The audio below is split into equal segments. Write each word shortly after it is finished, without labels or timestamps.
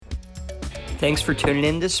Thanks for tuning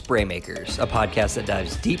in to Spraymakers, a podcast that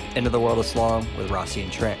dives deep into the world of slalom with Rossi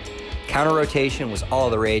and Trent. Counter rotation was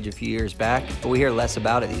all the rage a few years back, but we hear less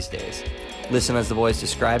about it these days. Listen as the boys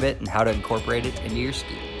describe it and how to incorporate it into your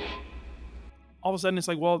ski. All of a sudden it's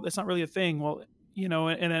like, well, it's not really a thing. Well,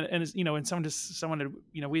 and someone had,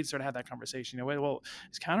 we'd sort of had that conversation, well,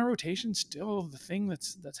 is counter rotation still the thing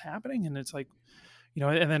that's happening? And it's like,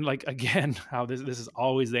 and then like, again, how this is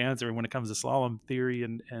always the answer when it comes to slalom theory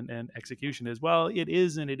and execution is, well, it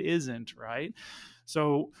is and it isn't, right?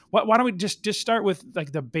 So why don't we just start with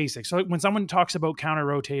like the basics? So when someone talks about counter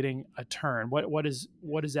rotating a turn, what does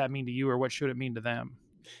that mean to you, or what should it mean to them?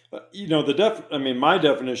 My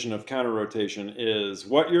definition of counter rotation is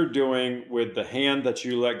what you're doing with the hand that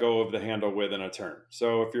you let go of the handle with in a turn.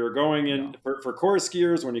 So if you're going in for core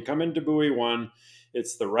skiers, when you come into buoy one,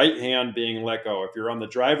 it's the right hand being let go. If you're on the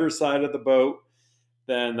driver's side of the boat,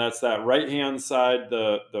 then that's that right hand side.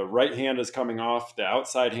 The right hand is coming off, the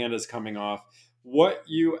outside hand is coming off. What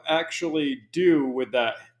you actually do with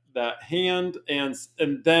that hand, and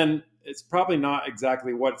then it's probably not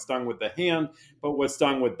exactly what's done with the hand, but what's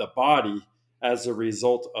done with the body as a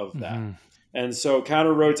result of that. Mm-hmm. And so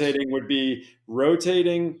counter rotating would be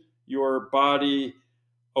rotating your body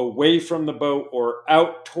away from the boat or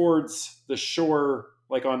out towards the shore,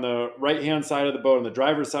 like on the right hand side of the boat, on the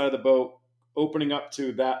driver's side of the boat, opening up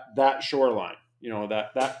to that shoreline,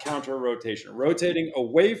 that counter rotation, rotating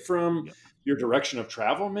away from your direction of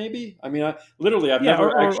travel, maybe. I mean, I've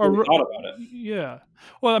never actually thought about it. Yeah.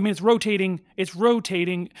 Well, I mean, it's rotating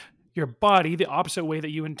your body the opposite way that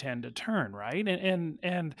you intend to turn, right?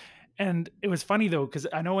 And it was funny though, because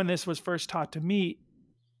I know when this was first taught to me,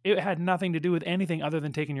 it had nothing to do with anything other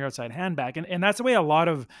than taking your outside hand back. And that's the way a lot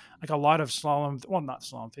of slalom, well, not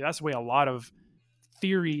slalom theory, that's the way a lot of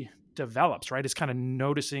theory develops, right? It's kind of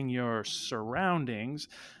noticing your surroundings,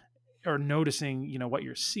 or noticing, what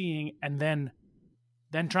you're seeing, and then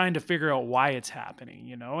trying to figure out why it's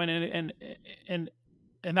happening, and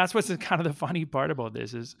that's what's kind of the funny part about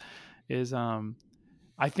this is I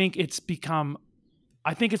think it's becoming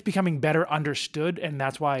better understood, and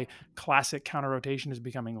that's why classic counter rotation is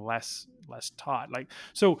becoming less taught. Like,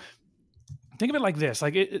 so think of it like this,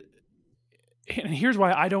 like and here's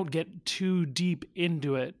why I don't get too deep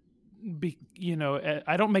into it.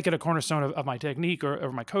 I don't make it a cornerstone of my technique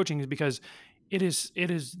or my coaching, is because it is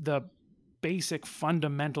the basic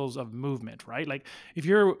fundamentals of movement, right? Like if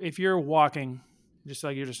you're walking, just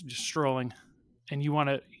like you're just strolling, and you want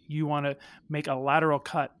to make a lateral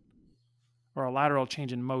cut or a lateral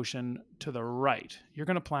change in motion to the right, you're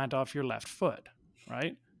going to plant off your left foot,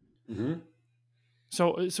 right? Mm-hmm.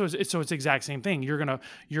 So it's the exact same thing. You're gonna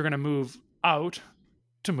move out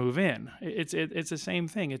to move in. It's the same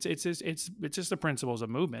thing. It's just the principles of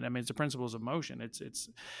movement. I mean, it's the principles of motion. It's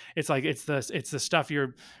the stuff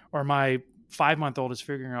my 5-month-old is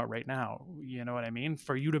figuring out right now. You know what I mean?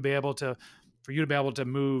 For you to be able to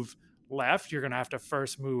move left, you're going to have to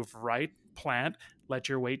first move right, plant, let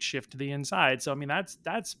your weight shift to the inside. So I mean, that's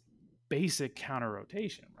basic counter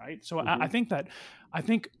rotation, right? So mm-hmm. I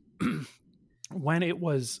think when it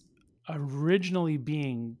was originally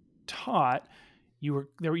being taught, you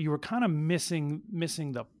were kind of missing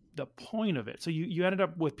the point of it. So you ended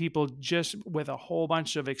up with people just with a whole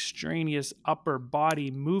bunch of extraneous upper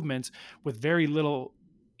body movements with very little,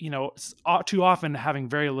 too often having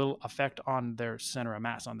very little effect on their center of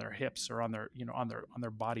mass, on their hips, or on their, on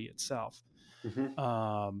their body itself.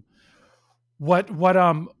 Mm-hmm.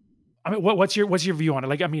 What's your view on it?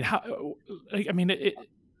 Like, I mean,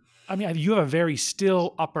 you have a very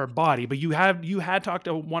still upper body, but you had talked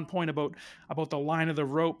at one point about the line of the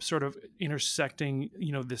rope sort of intersecting,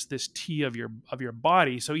 this T of your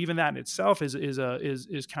body. So even that in itself is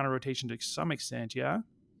counter rotation to some extent. Yeah.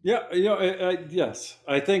 Yeah. Yes.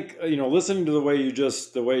 I think, listening to the way you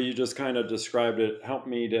just kind of described it helped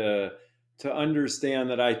me to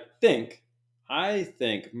understand that I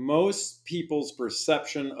think most people's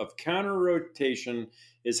perception of counter rotation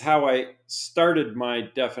is how I started my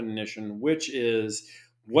definition, which is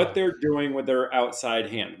what they're doing with their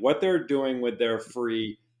outside hand, what they're doing with their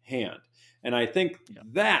free hand. And I think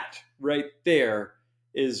that right there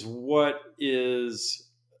is what has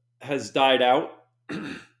died out.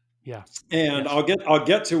 Yeah. And yes. I'll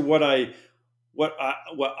get to what I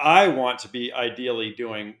want to be ideally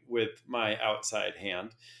doing with my outside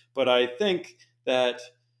hand. But I think that,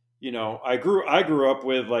 I grew up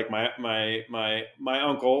with like my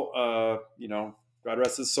uncle, God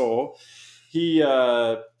rest his soul. He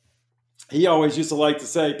always used to like to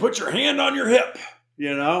say, put your hand on your hip,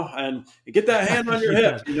 and get that hand on your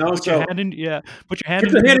hip, Put your hand in, put your hand put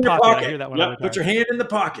in your hand in the your pocket. pocket. I hear that one all the Yep, time. put your hand in the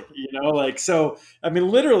pocket, so, I mean,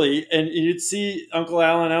 literally, and you'd see Uncle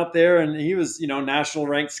Alan out there, and he was, national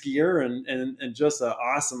ranked skier and just an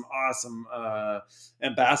awesome,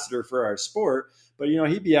 ambassador for our sport. But,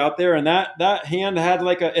 he'd be out there, and that hand had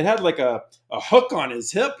like a hook on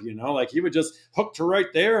his hip, like he would just hook to right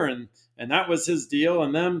there, and that was his deal.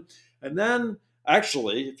 And then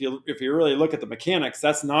actually, if you really look at the mechanics,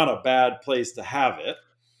 that's not a bad place to have it.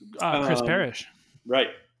 Chris Parrish. Right,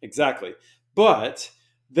 exactly. But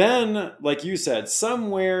then, like you said,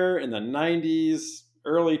 somewhere in the 90s,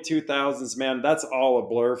 early 2000s, man, that's all a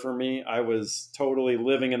blur for me. I was totally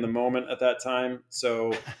living in the moment at that time.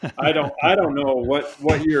 So I don't know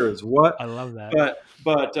what year is what. I love that.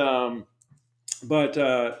 But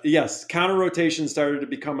yes, counter rotation started to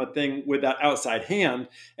become a thing with that outside hand,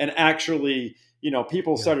 and actually,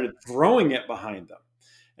 people started throwing it behind them.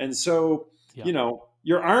 And so,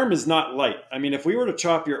 your arm is not light. I mean, if we were to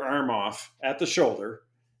chop your arm off at the shoulder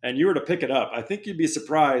and you were to pick it up, I think you'd be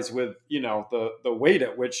surprised with, the weight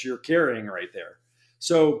at which you're carrying right there.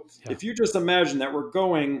 So if you just imagine that we're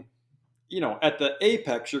going, at the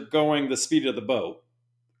apex, you're going the speed of the boat.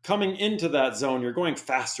 Coming into that zone, you're going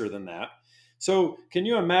faster than that. So can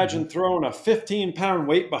you imagine throwing a 15-pound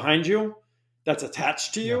weight behind you that's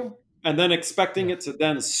attached to you and then expecting it to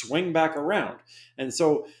then swing back around? And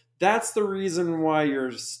so that's the reason why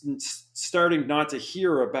you're starting not to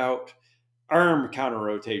hear about arm counter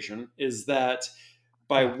rotation, is that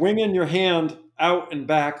by winging your hand out and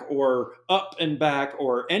back or up and back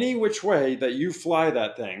or any which way that you fly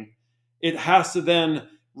that thing, it has to then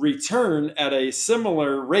return at a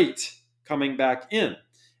similar rate coming back in.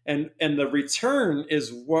 And the return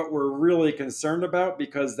is what we're really concerned about,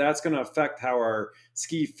 because that's going to affect how our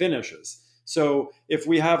ski finishes. So if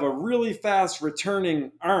we have a really fast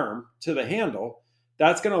returning arm to the handle,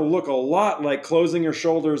 that's going to look a lot like closing your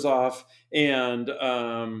shoulders off and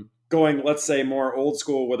going, let's say, more old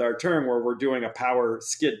school with our turn, where we're doing a power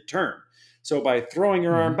skid turn. So by throwing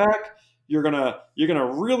your arm back, you're gonna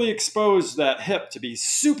really expose that hip to be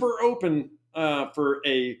super open for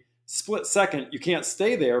a split second. You can't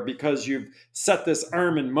stay there because you've set this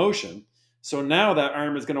arm in motion. So now that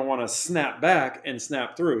arm is going to want to snap back and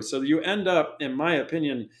snap through. So you end up, in my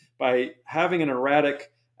opinion, by having an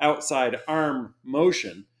erratic outside arm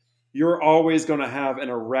motion, you're always going to have an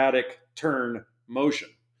erratic turn motion.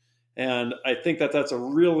 And I think that's a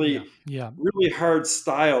really hard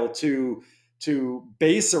style to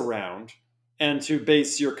base around and to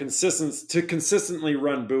base your consistently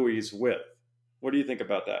run buoys with. What do you think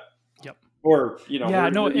about that? Yep. Or,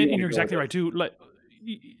 and you're exactly right too. Like,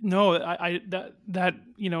 no, I that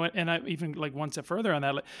and I even like one step further on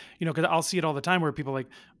that, because I'll see it all the time where people like,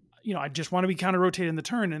 I just want to be counter rotating the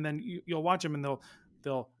turn, and then you'll watch them and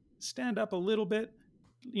they'll stand up a little bit,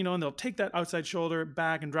 and they'll take that outside shoulder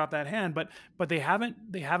back and drop that hand, but they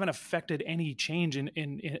haven't affected any change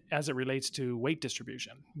in as it relates to weight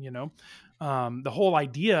distribution. The whole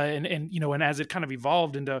idea and as it kind of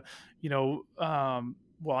evolved into,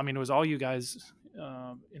 well, I mean, it was all you guys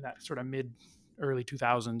in that sort of early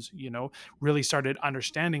 2000s, really started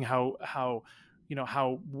understanding how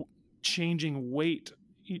changing weight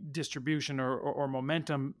distribution or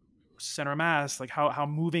momentum center mass, like how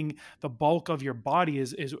moving the bulk of your body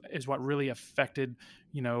is what really affected,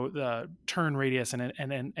 the turn radius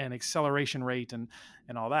and acceleration rate and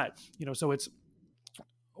all that. So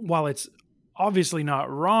while it's obviously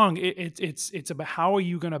not wrong, it's about how are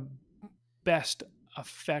you going to best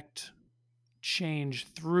affect change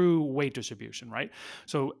through weight distribution, right?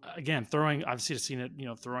 So again, I've seen it,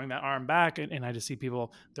 throwing that arm back, and I just see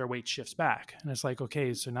people, their weight shifts back, and it's like,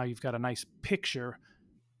 okay, so now you've got a nice picture,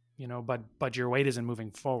 but your weight isn't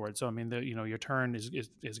moving forward. So I mean, your turn is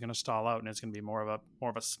going to stall out, and it's going to be more of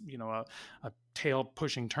a tail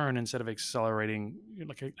pushing turn instead of accelerating,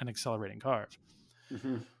 like an accelerating carve.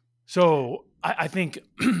 Mm-hmm. So I think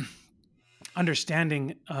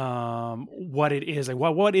understanding what it is, like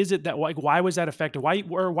what is it that, like, why was that effective?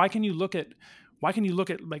 Why can you look at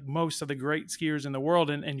like most of the great skiers in the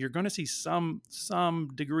world, and you're going to see some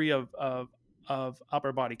degree of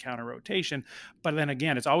upper body counter rotation, but then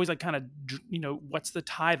again, it's always like kind of, what's the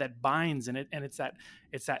tie that binds in it, and it's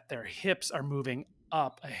that their hips are moving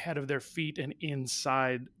up ahead of their feet and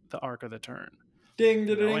inside the arc of the turn. Ding,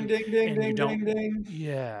 ding, ding, ding, ding, ding, ding.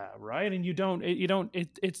 Yeah, right. And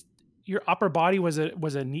it's your upper body was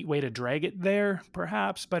a neat way to drag it there,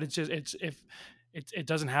 perhaps, but it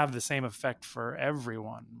doesn't have the same effect for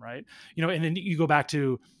everyone, right? And then you go back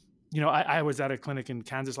to, I was at a clinic in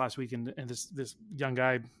Kansas last week, and this young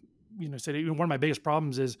guy said one of my biggest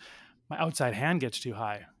problems is my outside hand gets too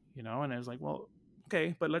high, and I was like, well,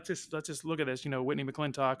 okay, but let's just look at this. Whitney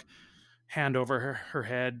McClintock, hand over her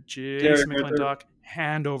head. Terry Jason Winter. McClintock,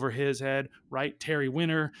 hand over his head. Right, Terry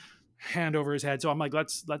Winter, hand over his head. So I'm like,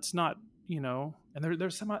 let's not, And there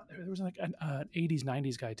was like an 80s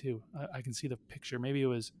 90s guy too. I can see the picture. Maybe it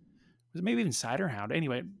was maybe even Cider Hound.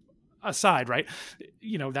 Anyway, aside, right?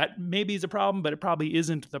 That maybe is a problem, but it probably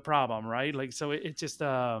isn't the problem, right? Like, so it just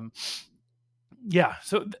yeah.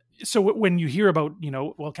 So when you hear about,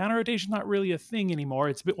 well, counter rotation is not really a thing anymore.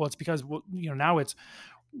 It's because, now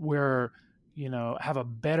we're, have a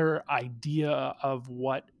better idea of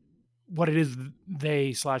what it is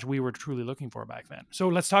we were truly looking for back then. So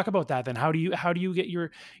let's talk about that then. How do you get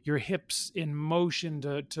your hips in motion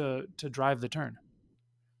to drive the turn?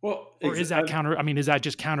 Well, Or is that is that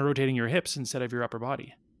just counter rotating your hips instead of your upper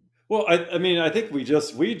body? Well, I mean, I think we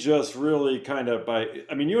just really kind of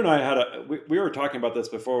you and I had we were talking about this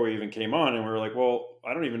before we even came on, and we were like, well,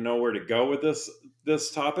 I don't even know where to go with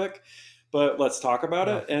this topic, but let's talk about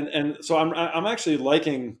Yeah. it. And so I'm actually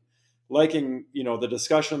liking, the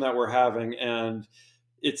discussion that we're having, and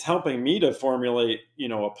it's helping me to formulate,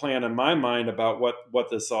 a plan in my mind about what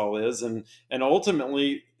this all is. And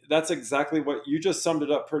ultimately, that's exactly what you just summed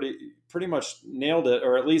it up, pretty much nailed it,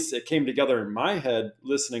 or at least it came together in my head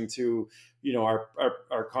listening to,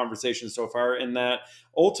 our conversation so far, in that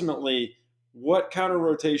ultimately what counter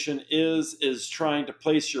rotation is trying to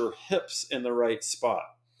place your hips in the right spot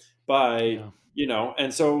by, Yeah.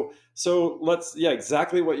 and so let's, yeah,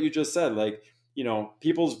 exactly what you just said. Like,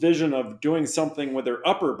 people's vision of doing something with their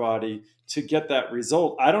upper body to get that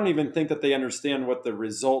result, I don't even think that they understand what the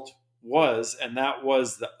result was, and that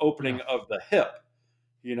was the opening Yeah. of the hip.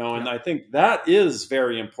 And Yeah. I think that is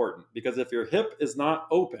very important, because if your hip is not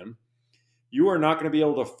open, you are not going to be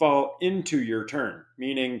able to fall into your turn,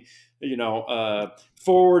 meaning,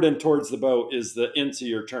 forward and towards the boat is the into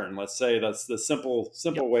your turn. Let's say that's the simple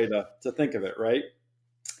Yep. way to think of it, right?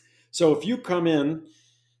 So if you come in,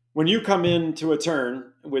 when you come into a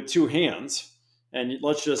turn with two hands, and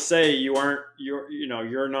let's just say you're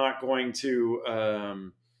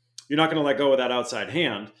not going to let go of that outside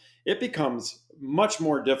hand, it becomes much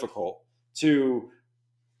more difficult to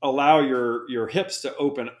allow your hips to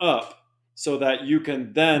open up so that you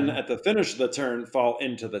can then, Mhm. at the finish of the turn, fall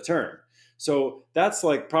into the turn. So that's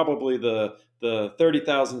like probably the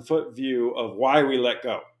 30,000-foot view of why we let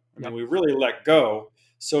go. I mean, Yep. we really let go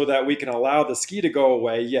so that we can allow the ski to go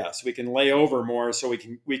away. Yes, we can lay over more, so we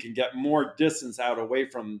can get more distance out away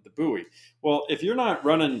from the buoy. Well, if you're not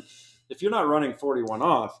running 41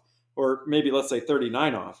 off, or maybe let's say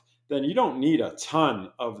 39 off, then you don't need a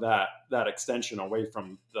ton of that extension away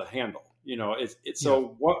from the handle. It's Yeah.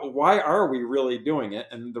 so why are we really doing it?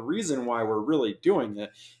 And the reason why we're really doing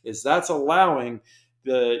it is that's allowing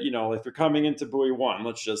if you're coming into buoy one,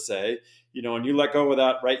 let's just say, and you let go of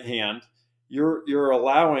that right hand, you're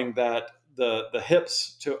allowing that the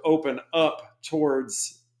hips to open up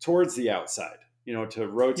towards the outside, to Yeah.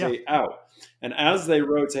 rotate out. And as they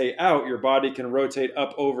rotate out, your body can rotate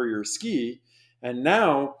up over your ski, and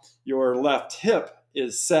now your left hip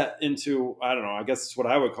is set into, I don't know, I guess it's what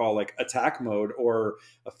I would call like attack mode or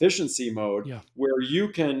efficiency mode, Yeah. where you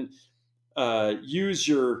can use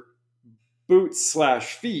your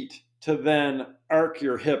boots/feet to then arc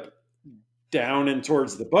your hip down and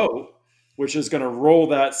towards the boat, which is going to roll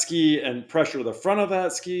that ski and pressure the front of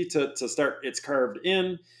that ski to start its carved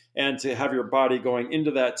in, and to have your body going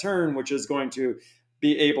into that turn, which is going to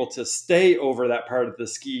be able to stay over that part of the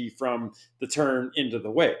ski from the turn into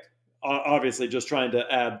the wake. Obviously, just trying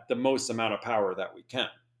to add the most amount of power that we can,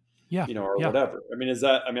 Yeah. or Yeah. whatever. I mean,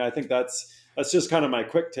 I think that's just kind of my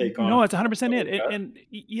quick take on. No, it's 100% it. And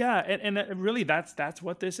yeah, and really that's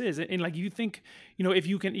what this is. And like, you think, if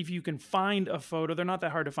you can find a photo, they're not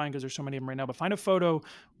that hard to find because there's so many of them right now, but find a photo,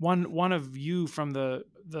 one of you from the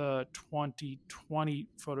 2020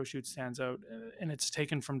 photo shoot stands out, and it's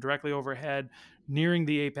taken from directly overhead nearing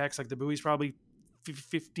the apex. Like, the buoy's probably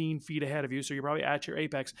 15 feet ahead of you, so you're probably at your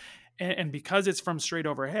apex. And because it's from straight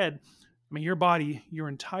overhead, I mean, your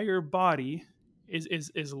entire body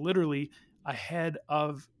is literally ahead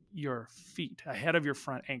of your feet, ahead of your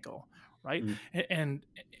front ankle, right? Mm.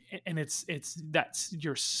 And it's that's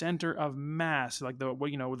your center of mass, like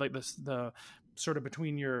like the sort of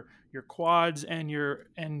between your quads and your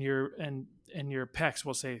pecs,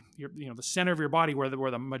 we'll say, the center of your body, where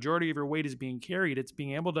the majority of your weight is being carried. It's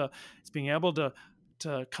being able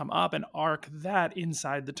to come up and arc that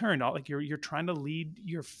inside the turn. Like, you're trying to lead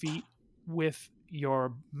your feet with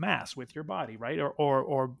your mass, with your body, right?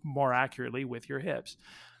 Or more accurately, with your hips.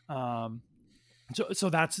 So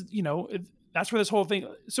that's, that's where this whole thing.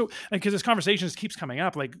 So, because this conversation just keeps coming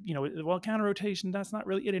up, like, well, counter rotation, that's not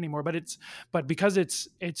really it anymore. But because it's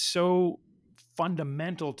so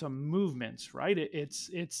fundamental to movements, right?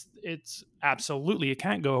 It's absolutely, it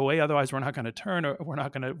can't go away. Otherwise, we're not going to turn, or we're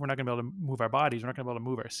not going to be able to move our bodies. We're not going to be able to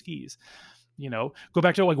move our skis. Go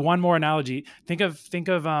back to like one more analogy. Think of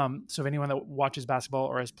so if anyone that watches basketball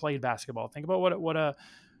or has played basketball, think about what a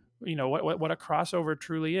crossover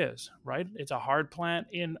truly is, right? It's a hard plant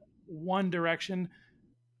in one direction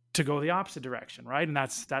to go the opposite direction, right? And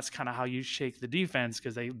that's kind of how you shake the defense,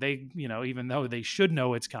 because they even though they should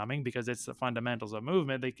know it's coming because it's the fundamentals of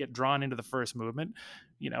movement, they get drawn into the first movement,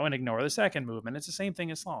 and ignore the second movement. It's the same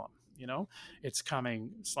thing as slalom. It's coming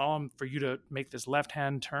slalom for you to make this left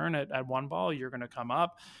hand turn at one ball. You're going to come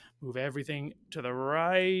up, move everything to the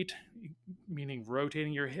right, meaning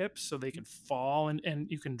rotating your hips so they can fall, and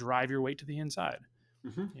you can drive your weight to the inside. I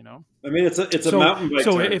mean, it's a mountain bike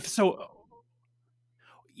turn.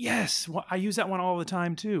 Yes, I use that one all the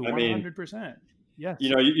time too. 100%. Yes.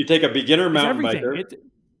 You take a beginner mountain biker.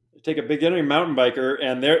 Take a beginner mountain biker,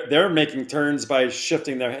 and they're making turns by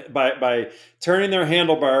shifting by turning their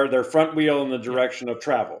handlebar, their front wheel, in the direction of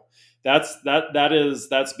travel. That's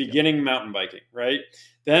beginning mountain biking, right?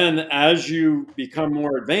 Then as you become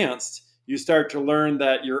more advanced, you start to learn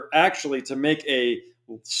that you're actually, to make a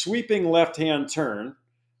sweeping left-hand turn,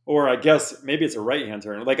 or I guess maybe it's a right-hand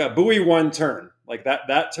turn, like a buoy one turn, like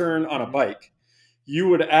that turn on a bike, you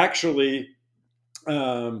would actually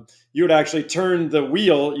turn the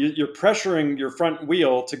wheel. You're pressuring your front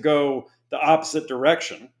wheel to go the opposite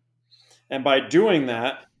direction. And by doing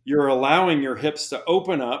that, you're allowing your hips to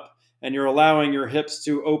open up, and you're allowing your hips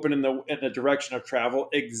to open in the direction of travel,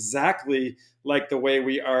 exactly like the way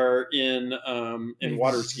we are in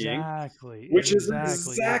water skiing, which is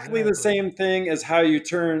exactly the same thing as how you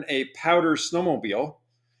turn a powder snowmobile.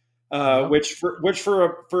 Which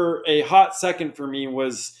for a hot second for me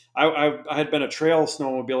was, I had been a trail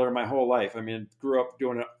snowmobiler my whole life. I mean, grew up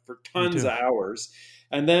doing it for tons of hours.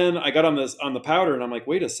 And then I got on the powder, and I'm like,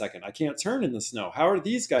 wait a second, I can't turn in the snow. How are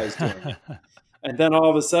these guys doing it? And then all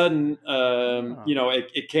of a sudden,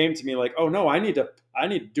 it came to me like, oh no, I need to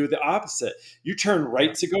do the opposite. You turn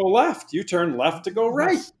right to go left. You turn left to go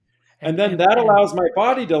right. And then that allows my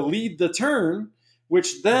body to lead the turn,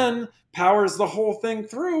 which then powers the whole thing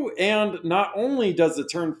through. And not only does the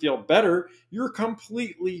turn feel better, you're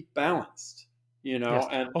completely balanced, Yes.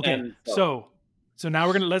 And so now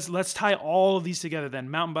we're let's tie all of these together then.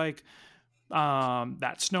 Mountain bike,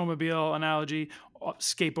 that snowmobile analogy,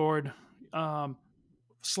 skateboard,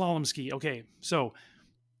 slalom ski. Okay, so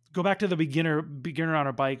go back to the beginner on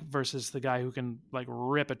a bike versus the guy who can like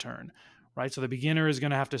rip a turn, right? So the beginner is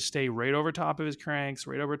going to have to stay right over top of his cranks,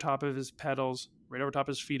 right over top of his pedals, right over top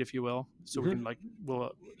of his feet, if you will. So we can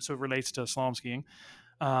so it relates to slalom skiing,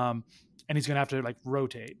 and he's going to have to like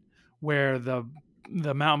rotate. Where the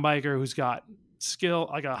mountain biker who's got skill,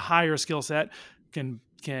 like a higher skill set, can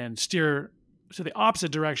steer to the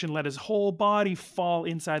opposite direction, let his whole body fall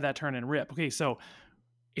inside that turn and rip. Okay, so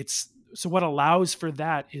what allows for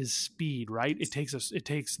that is speed, right? It takes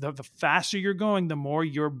the faster you're going, the more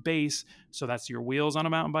your base, so that's your wheels on a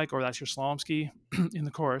mountain bike, or that's your slalom ski in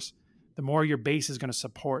the course, the more your base is going to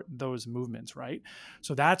support those movements, right?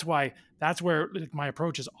 So that's where my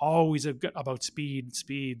approach is always about speed,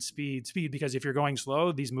 because if you're going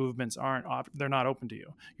slow, these movements they're not open to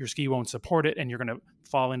you. Your ski won't support it, and you're going to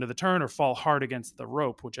fall into the turn or fall hard against the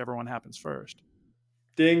rope, whichever one happens first.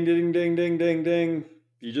 Ding, ding, ding, ding, ding, ding.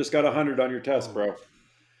 You just got 100 on your test, bro.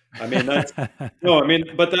 I mean, that's no, I mean,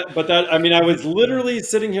 but that, I mean, I was literally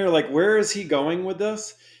sitting here like, where is he going with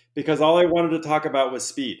this? Because all I wanted to talk about was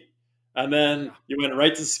speed. And then you went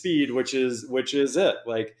right to speed, which is it.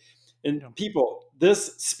 Like, in people,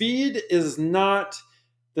 this speed is not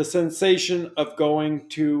the sensation of going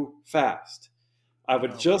too fast. I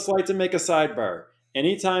would just like to make a sidebar.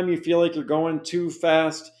 Anytime you feel like you're going too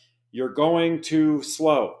fast, you're going too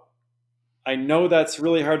slow. I know that's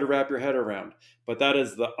really hard to wrap your head around, but that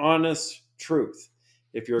is the honest truth.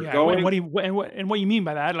 If you're going, what you mean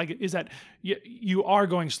by that, like, is that you are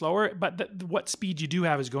going slower, but what speed you do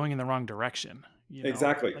have is going in the wrong direction.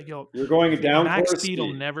 Exactly. Like you're going down max speed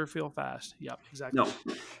will never feel fast. Yep, exactly. No,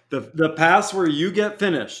 the pass where you get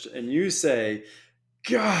finished and you say,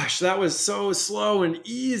 "Gosh, that was so slow and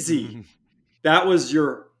easy." That was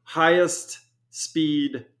your highest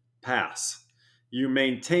speed pass. You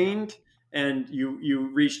maintained, and you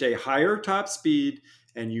reached a higher top speed,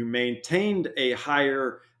 and you maintained a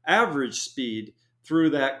higher average speed through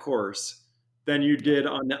that course than you did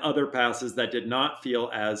on the other passes that did not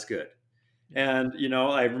feel as good. And,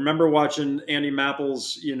 I remember watching Andy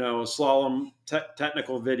Mappel's, slalom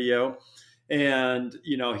technical video. And,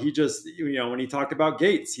 he just, when he talked about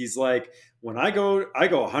gates, he's like, when I go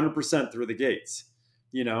 100% through the gates,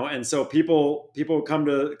 and so people come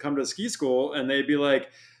to ski school and they'd be like,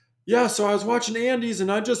 yeah, so I was watching Andy's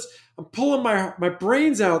and I'm pulling my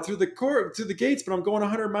brains out through the gates, but I'm going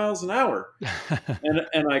 100 miles an hour.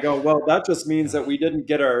 and I go, well, that just means that we didn't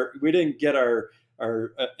get our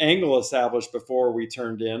angle established before we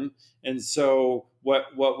turned in. And so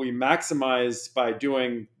what we maximized by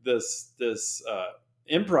doing this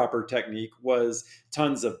improper technique was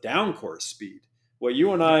tons of down course speed. What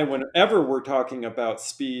you and I, whenever we're talking about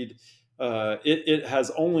speed, it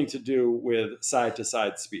has only to do with side to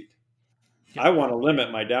side speed. I want to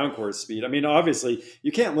limit my downcourse speed. I mean, obviously,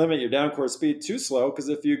 you can't limit your downcourse speed too slow, because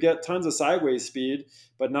if you get tons of sideways speed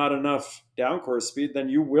but not enough downcourse speed, then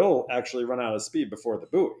you will actually run out of speed before the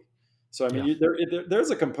buoy. So, I mean, there's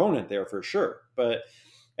a component there for sure. But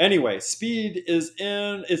anyway, speed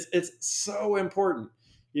it's so important.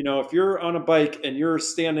 If you're on a bike and you're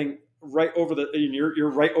standing right over you're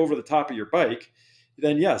right over the top of your bike,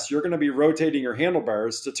 then yes, you're going to be rotating your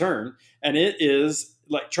handlebars to turn, and it is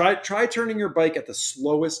like try turning your bike at the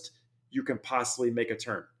slowest you can possibly make a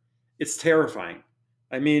turn. It's terrifying.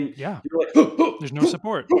 I mean, you're like, there's no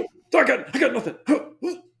support. I got nothing.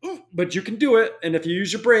 But you can do it, and if you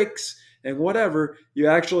use your brakes and whatever,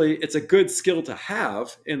 it's a good skill to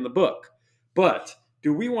have in the book. But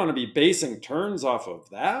do we want to be basing turns off of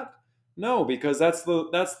that? No, because that's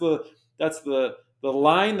the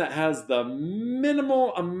line that has the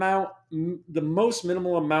most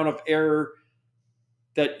minimal amount of error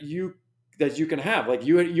that you can have. Like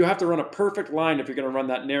you have to run a perfect line if you're going to run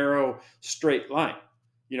that narrow straight line.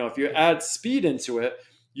 If you add speed into it,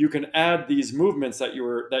 you can add these movements that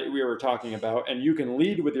we were talking about, and you can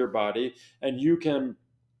lead with your body, and you can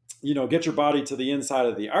get your body to the inside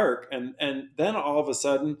of the arc, and then all of a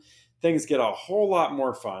sudden things get a whole lot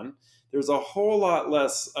more fun. There's a whole lot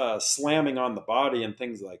less slamming on the body and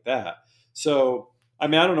things like that. So, I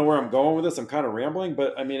mean, I don't know where I'm going with this. I'm kind of rambling,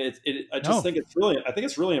 but I mean, I think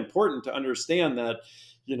it's really important to understand that,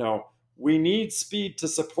 we need speed to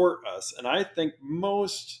support us. And I think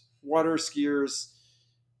most water skiers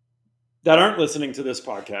that aren't listening to this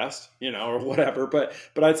podcast, or whatever, but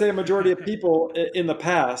I'd say a majority of people in the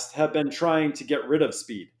past have been trying to get rid of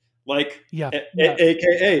speed. Like,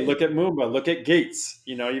 AKA, look at Moomba, look at Gates.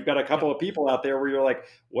 You've got a couple of people out there where you're like,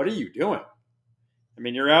 what are you doing? I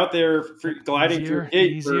mean, you're out there gliding through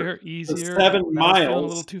Gates for 7 miles. A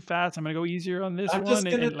little too fast. I'm going to go easier on this one.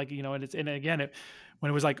 And again, when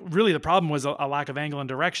it was like really the problem was a lack of angle and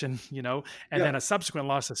direction, and then a subsequent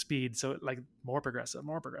loss of speed. So like more progressive.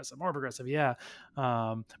 Yeah.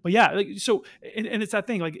 But yeah, so, and it's that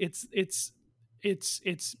thing, like it's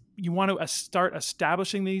you want to start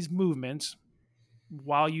establishing these movements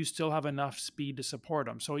while you still have enough speed to support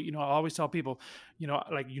them. So, I always tell people,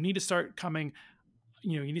 like you need to start coming,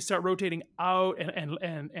 you need to start rotating out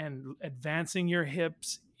and advancing your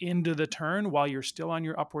hips into the turn while you're still on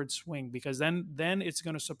your upward swing, because then it's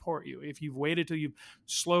going to support you. If you've waited till you've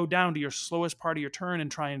slowed down to your slowest part of your turn and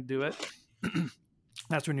try and do it,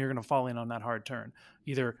 that's when you're going to fall in on that hard turn.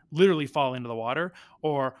 Either literally fall into the water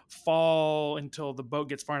or fall until the boat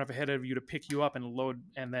gets far enough ahead of you to pick you up and load,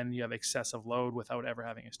 and then you have excessive load without ever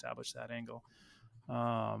having established that angle.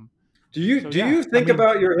 Do you think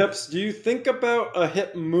about your hips? Do you think about a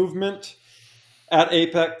hip movement at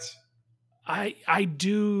apex? I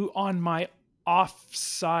do on my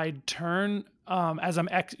offside turn. As I'm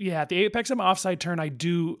at the apex of my offside turn, I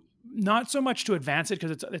do not so much to advance it,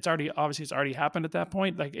 because it's already happened at that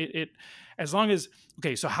point. Like it as long as,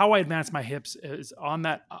 okay, so how I advance my hips is on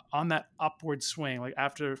that upward swing, like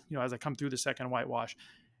after, as I come through the second whitewash,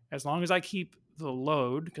 as long as I keep the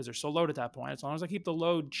load, because they're so low at that point, as long as I keep the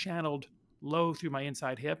load channeled low through my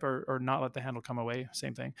inside hip, or not let the handle come away,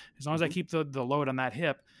 same thing. As long as I keep the load on that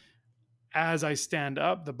hip, as I stand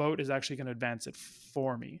up, the boat is actually going to advance it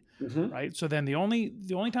for me, right? So then the only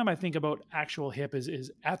time I think about actual hip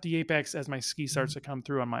is at the apex as my ski starts to come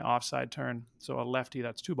through on my offside turn. So a lefty,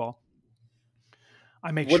 that's 2-ball.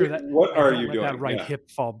 I make sure that that right hip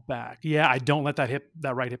fall back. Yeah, I don't let that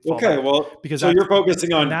right hip fall back. Okay, well, because so you're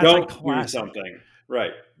focusing on don't do something.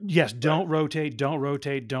 Right. Yes, don't rotate.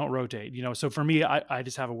 So for me, I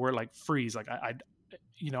just have a word like freeze. Like I'm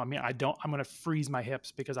going to freeze my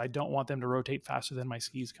hips because I don't want them to rotate faster than my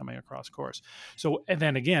skis coming across course. So, and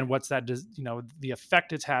then again, what's that? The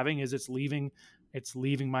effect it's having is it's leaving it's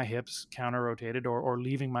leaving my hips counter rotated, or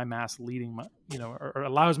leaving my mass leading my, or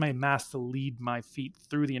allows my mass to lead my feet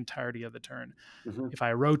through the entirety of the turn. Mm-hmm. If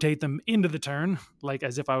I rotate them into the turn, like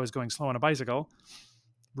as if I was going slow on a bicycle,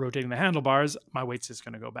 rotating the handlebars, my weight's just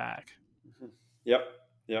going to go back. Mm-hmm. Yep.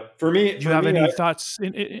 Yep. For me, do you have any thoughts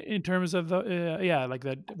in terms of the like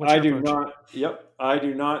that? I do not. Yep. I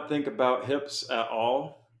do not think about hips at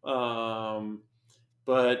all.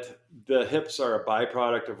 But the hips are a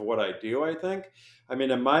byproduct of what I do, I think. I mean,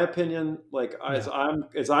 in my opinion, like as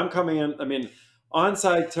I'm coming in, I mean,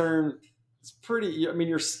 onside turn, it's pretty, I mean,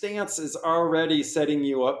 your stance is already setting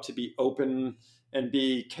you up to be open and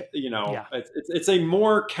be, it's a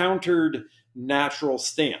more countered natural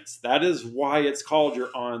stance. That is why it's called your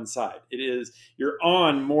onside. It is, you're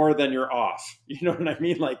on more than you're off. You know what I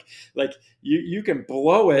mean? Like you can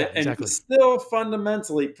blow it and you're still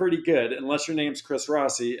fundamentally pretty good, unless your name's Chris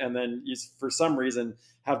Rossi, and then you, for some reason,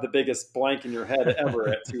 have the biggest blank in your head ever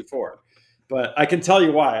at 2.4. But I can tell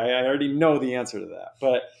you why. I already know the answer to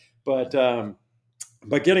that.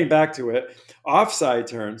 But getting back to it, offside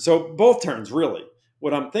turn. So both turns, really.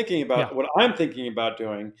 What I'm thinking about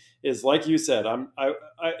doing is, like you said,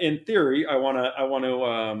 in theory, I want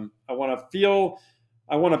to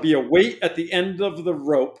be a weight at the end of the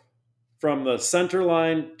rope from the center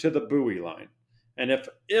line to the buoy line. And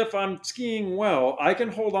if I'm skiing well, I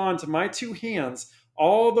can hold on to my two hands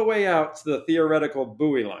all the way out to the theoretical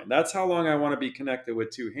buoy line. That's how long I want to be connected with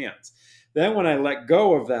two hands. Then when I let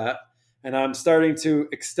go of that and I'm starting to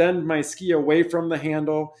extend my ski away from the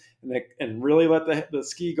handle and really let the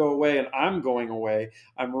ski go away and I'm going away,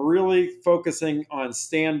 I'm really focusing on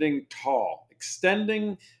standing tall,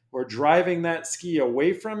 extending or driving that ski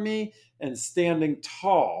away from me and standing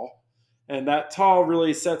tall. And that tall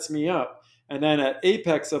really sets me up. And then at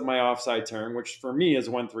apex of my offside turn, which for me is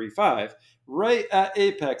 135, right at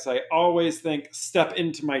apex, I always think step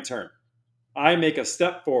into my turn. I make a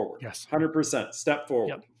step forward. Yes. 100% step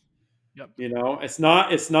forward. Yep. You know, it's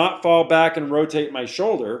not fall back and rotate my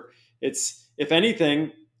shoulder. It's, if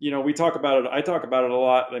anything, we talk about it. I talk about it a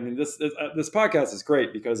lot. I mean, this podcast is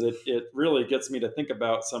great because it really gets me to think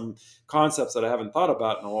about some concepts that I haven't thought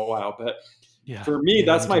about in a while. But for me,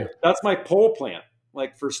 that's my pole plant.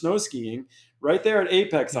 Like for snow skiing, right there at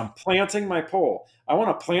apex, I'm planting my pole. I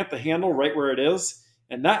want to plant the handle right where it is,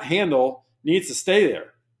 and that handle needs to stay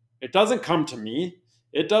there. It doesn't come to me.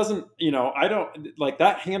 It doesn't, I don't, like,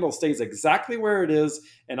 that handle stays exactly where it is,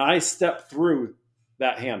 and I step through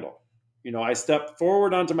that handle. I step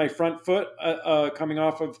forward onto my front foot coming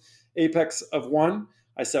off of apex of 1.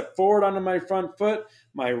 I step forward onto my front foot.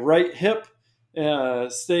 My right hip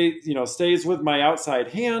stays with my outside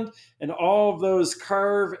hand, and all of those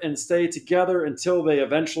carve and stay together until they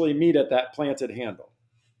eventually meet at that planted handle.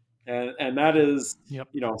 And that is,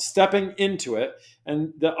 stepping into it.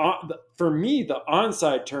 And for me, the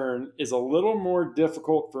onside turn is a little more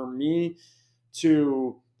difficult for me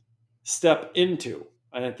to step into.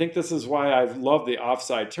 And I think this is why I love the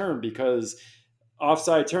offside turn, because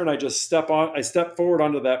offside turn, I step forward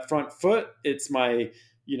onto that front foot. It's my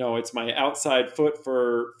outside foot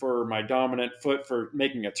for my dominant foot for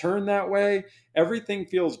making a turn that way. Everything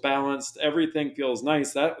feels balanced. Everything feels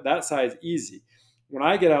nice. That side's easy. When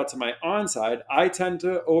I get out to my onside, I tend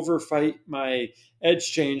to overfight my edge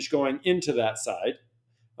change going into that side,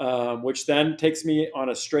 which then takes me on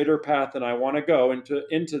a straighter path than I want to go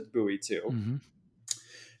into buoy 2. Mm-hmm.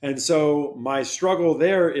 And so my struggle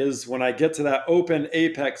there is, when I get to that open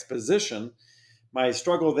apex position, my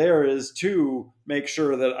struggle there is to make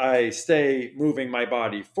sure that I stay moving my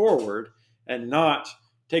body forward and not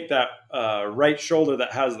take that right shoulder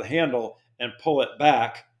that has the handle and pull it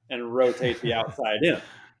back and rotate the outside in,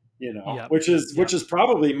 which is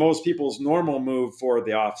probably most people's normal move for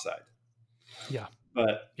the offside. Yeah.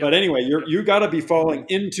 But anyway, you got to be falling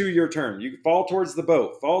into your turn. You fall towards the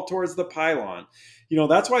boat, fall towards the pylon.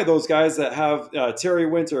 That's why those guys that have Terry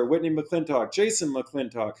Winter, Whitney McClintock, Jason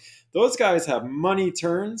McClintock, those guys have money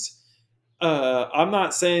turns. I'm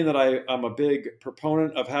not saying that I'm a big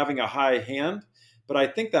proponent of having a high hand, but I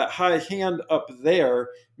think that high hand up there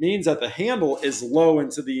means that the handle is low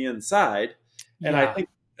into the inside. And I think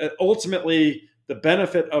ultimately the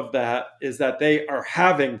benefit of that is that they are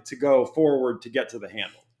having to go forward to get to the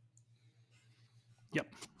handle.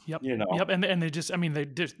 Yep. And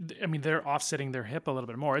they're offsetting their hip a little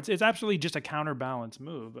bit more. It's absolutely just a counterbalance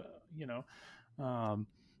move,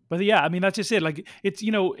 but yeah, I mean, that's just it. Like, it's,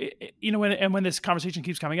 when this conversation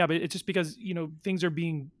keeps coming up, it's just because, things are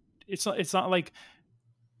being, it's not like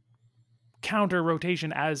counter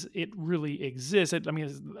rotation as it really exists. I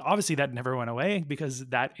mean, obviously that never went away because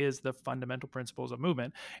that is the fundamental principles of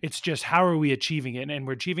movement. It's just how are we achieving it, and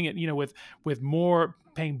we're achieving it, with more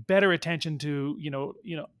paying better attention to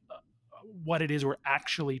what it is we're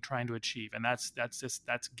actually trying to achieve, and that's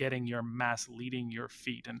getting your mass leading your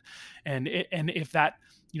feet, and if that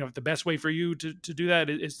if the best way for you to do that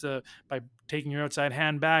is by taking your outside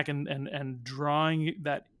hand back and drawing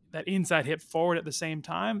that inside hip forward at the same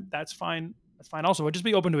time, that's fine. That's fine. Also, I'd just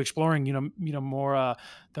be open to exploring, more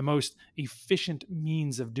the most efficient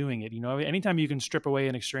means of doing it. Anytime you can strip away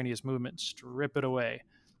an extraneous movement, strip it away.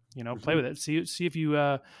 Play with it. See if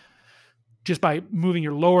you just by moving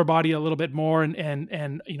your lower body a little bit more, and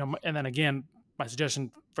then again, my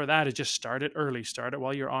suggestion for that is just start it early. Start it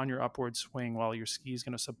while you're on your upward swing, while your ski is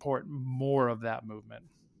going to support more of that movement.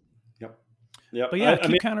 Yep. But yeah,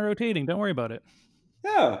 keep counter rotating. Don't worry about it.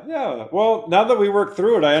 Yeah. Well, now that we work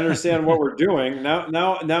through it, I understand what we're doing.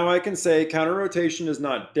 Now I can say counter rotation is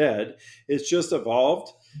not dead. It's just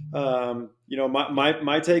evolved.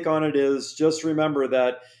 My take on it is just remember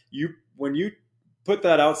that when you put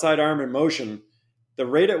that outside arm in motion, the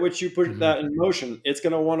rate at which you put that in motion, it's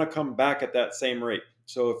going to want to come back at that same rate.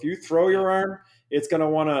 So if you throw your arm, it's going to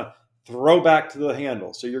want to throw back to the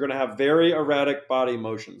handle. So you're going to have very erratic body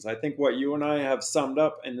motions. I think what you and I have summed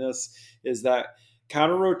up in this is that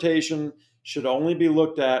counter rotation should only be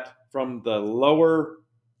looked at from the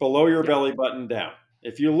below your belly button down.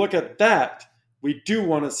 If you look at that, we do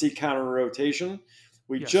want to see counter rotation.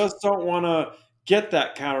 We just don't want to get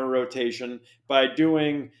that counter rotation by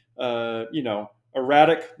doing,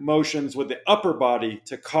 erratic motions with the upper body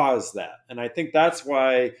to cause that. And I think that's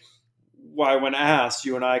why when asked,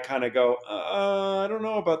 you and I kind of go, I don't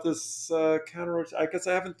know about this counter rotation. I guess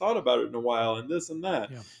I haven't thought about it in a while, and this and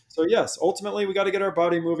that. Yeah. So yes, ultimately we got to get our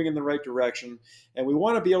body moving in the right direction, and we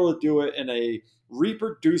want to be able to do it in a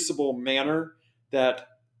reproducible manner that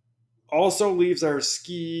also leaves our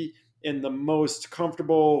ski in the most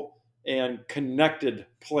comfortable and connected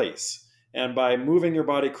place. And by moving your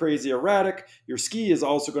body crazy erratic, your ski is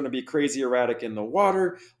also going to be crazy erratic in the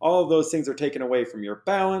water. All of those things are taken away from your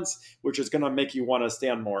balance, which is going to make you want to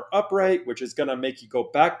stand more upright, which is going to make you go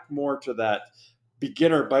back more to that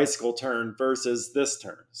beginner bicycle turn versus this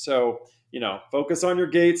turn. So, focus on your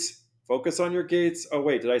gaits. Focus on your gaits. Oh,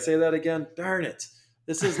 wait, did I say that again? Darn it.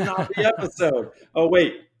 This is not the episode. Oh,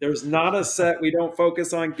 wait, there's not a set. We don't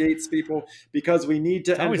focus on gaits, people, because we need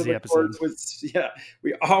to enter the course with,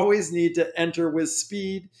 we always need to enter with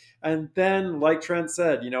speed. And then, like Trent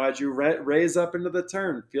said, as you raise up into the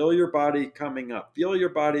turn, feel your body coming up. Feel your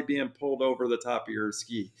body being pulled over the top of your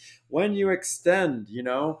ski. When you extend,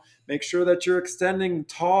 make sure that you're extending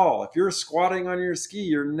tall. If you're squatting on your ski,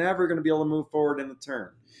 you're never going to be able to move forward in the turn.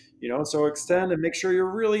 So extend and make sure you're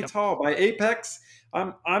really tall. By apex,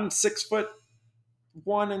 I'm 6'1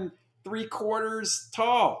 3/4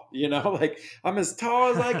 tall. I'm as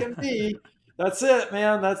tall as I can be. That's it,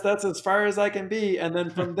 man. That's as far as I can be. And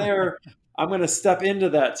then from there, I'm going to step into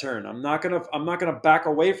that turn. I'm not going to back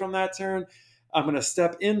away from that turn. I'm going to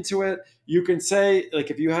step into it. You can say,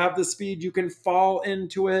 if you have the speed, you can fall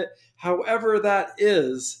into it. However that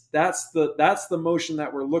is, that's the motion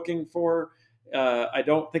that we're looking for. I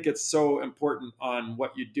don't think it's so important on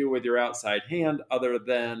what you do with your outside hand, other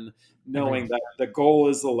than knowing that the goal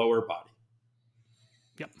is the lower body.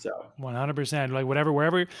 Yep. So 100%.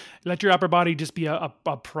 Wherever, let your upper body just be a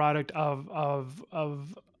product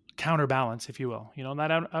of counterbalance, if you will.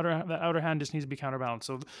 That outer hand just needs to be counterbalanced.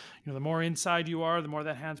 So, the more inside you are, the more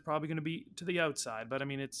that hand's probably going to be to the outside. But I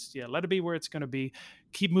mean, let it be where it's going to be.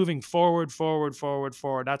 Keep moving forward.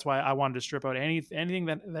 That's why I wanted to strip out anything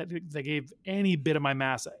that gave any bit of my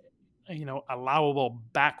mass, allowable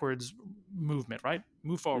backwards movement. Right?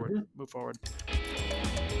 Move forward.